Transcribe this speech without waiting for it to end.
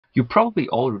You probably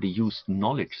already used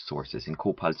knowledge sources in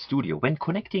Copilot Studio when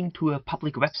connecting to a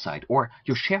public website or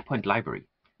your SharePoint library.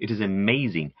 It is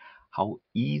amazing how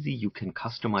easy you can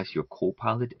customize your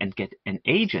Copilot and get an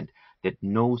agent that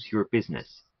knows your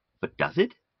business. But does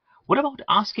it? What about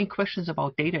asking questions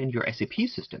about data in your SAP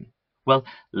system? Well,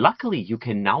 luckily you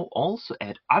can now also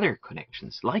add other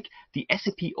connections like the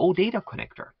SAP OData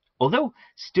Connector. Although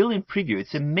still in preview,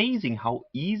 it's amazing how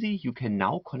easy you can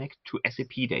now connect to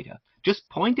SAP data. Just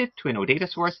point it to an OData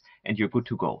source and you're good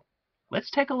to go. Let's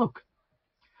take a look.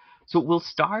 So we'll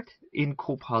start in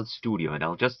Copilot Studio and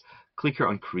I'll just click here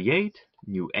on Create,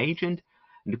 New Agent.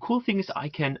 And the cool thing is I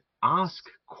can ask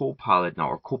Copilot now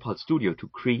or Copilot Studio to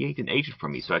create an agent for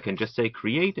me. So I can just say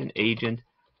create an agent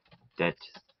that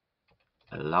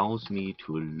allows me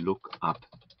to look up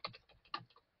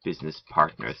business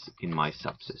partners in my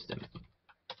subsystem.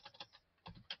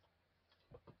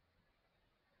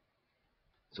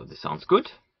 So this sounds good.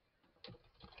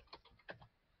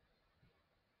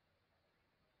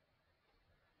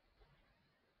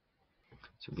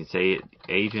 So we can say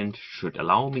agent should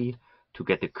allow me to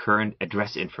get the current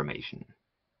address information,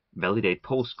 validate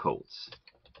postcodes,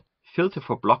 filter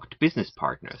for blocked business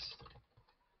partners,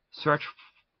 search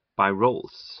by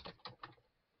roles,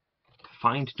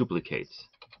 find duplicates.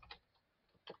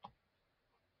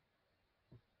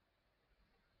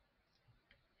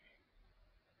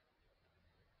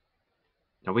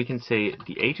 Now we can say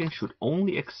the agent should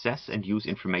only access and use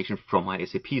information from my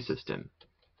SAP system.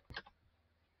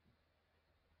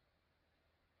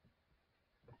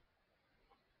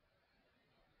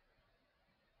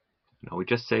 Now we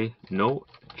just say no,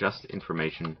 just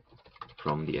information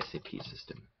from the SAP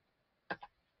system.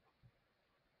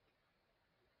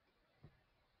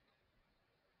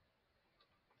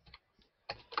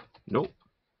 No,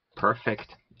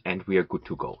 perfect, and we are good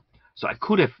to go. So I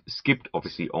could have skipped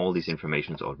obviously all these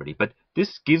informations already, but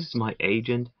this gives my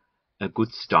agent a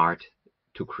good start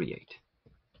to create.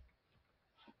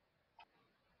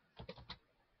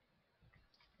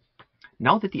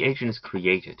 Now that the agent is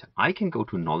created, I can go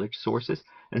to knowledge sources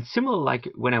and similar like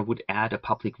when I would add a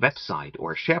public website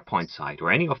or a SharePoint site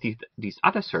or any of these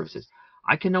other services,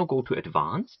 I can now go to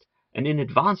advanced, and in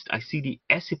advanced I see the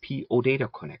SAP OData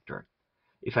Connector.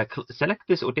 If I select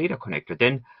this OData Connector,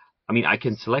 then I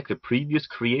can select a previous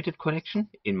created connection.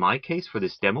 In my case, for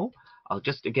this demo, I'll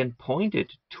just again point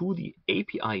it to the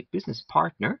API business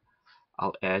partner.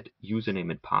 I'll add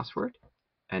username and password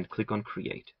and click on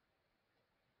Create.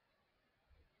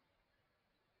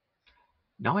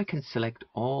 Now I can select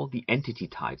all the entity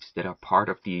types that are part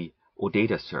of the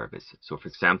OData service. So for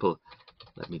example,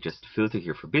 let me just filter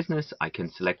here for business. I can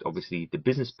select obviously the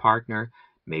business partner.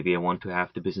 Maybe I want to have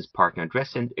the business partner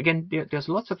address. And again, there's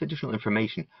lots of additional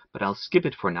information, but I'll skip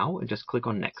it for now and just click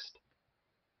on Next.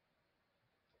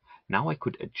 Now I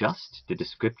could adjust the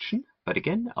description, but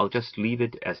again, I'll just leave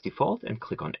it as default and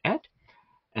click on Add.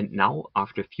 And now,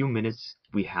 after a few minutes,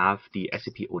 we have the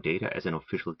SAP OData as an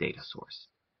official data source.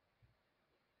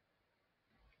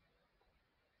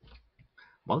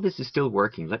 While this is still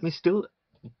working, let me still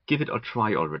give it a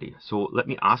try already. So let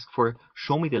me ask for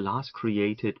show me the last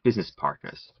created business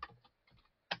partners.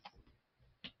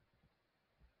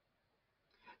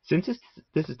 Since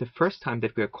this is the first time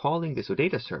that we are calling this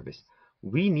OData service,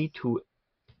 we need to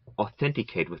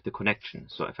authenticate with the connection.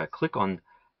 So if I click on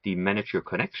the Manage Your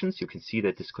Connections, you can see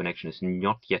that this connection is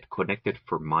not yet connected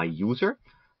for my user.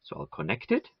 So I'll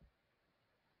connect it.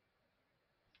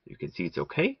 You can see it's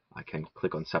okay. I can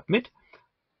click on Submit.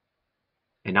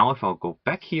 And now if I'll go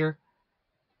back here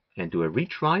and do a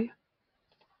retry,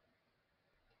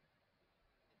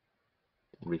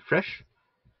 refresh,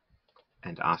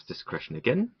 and ask this question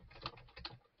again,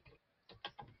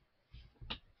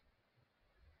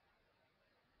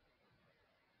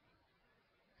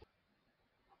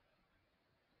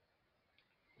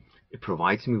 it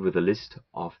provides me with a list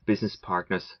of business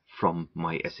partners from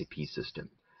my SAP system.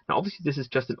 Now obviously this is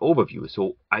just an overview,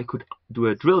 so I could do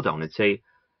a drill down and say,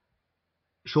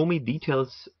 show me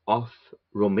details of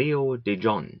Romeo de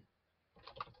John.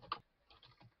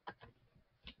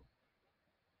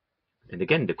 And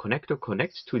again, the connector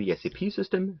connects to the SAP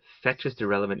system, fetches the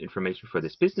relevant information for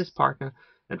this business partner,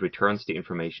 and returns the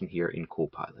information here in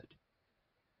Copilot.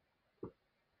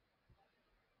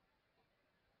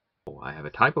 Oh, I have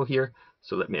a typo here,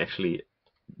 so let me actually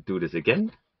do this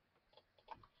again.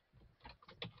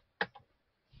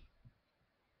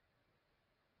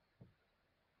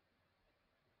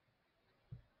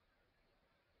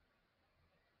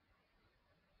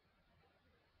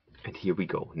 And here we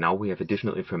go. Now we have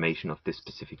additional information of this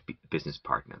specific business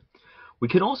partner. We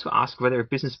can also ask whether a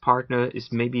business partner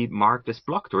is maybe marked as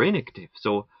blocked or inactive.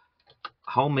 So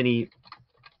how many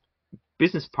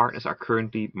business partners are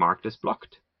currently marked as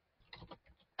blocked.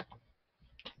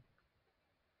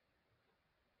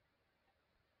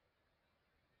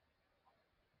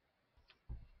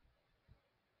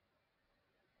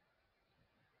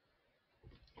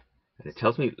 And it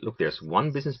tells me, look, there's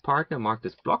one business partner marked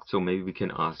as blocked, so maybe we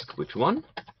can ask which one.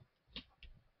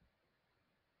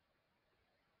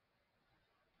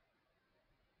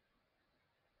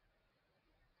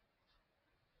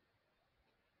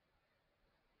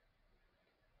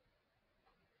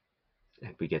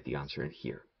 And we get the answer in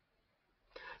here.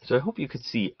 So I hope you could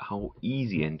see how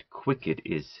easy and quick it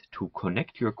is to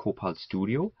connect your Copilot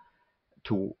Studio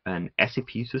to an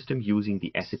SAP system using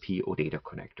the SAP OData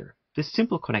Connector. This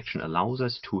simple connection allows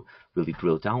us to really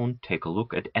drill down, take a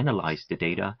look, and analyze the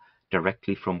data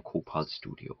directly from Copilot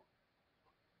Studio.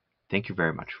 Thank you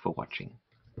very much for watching.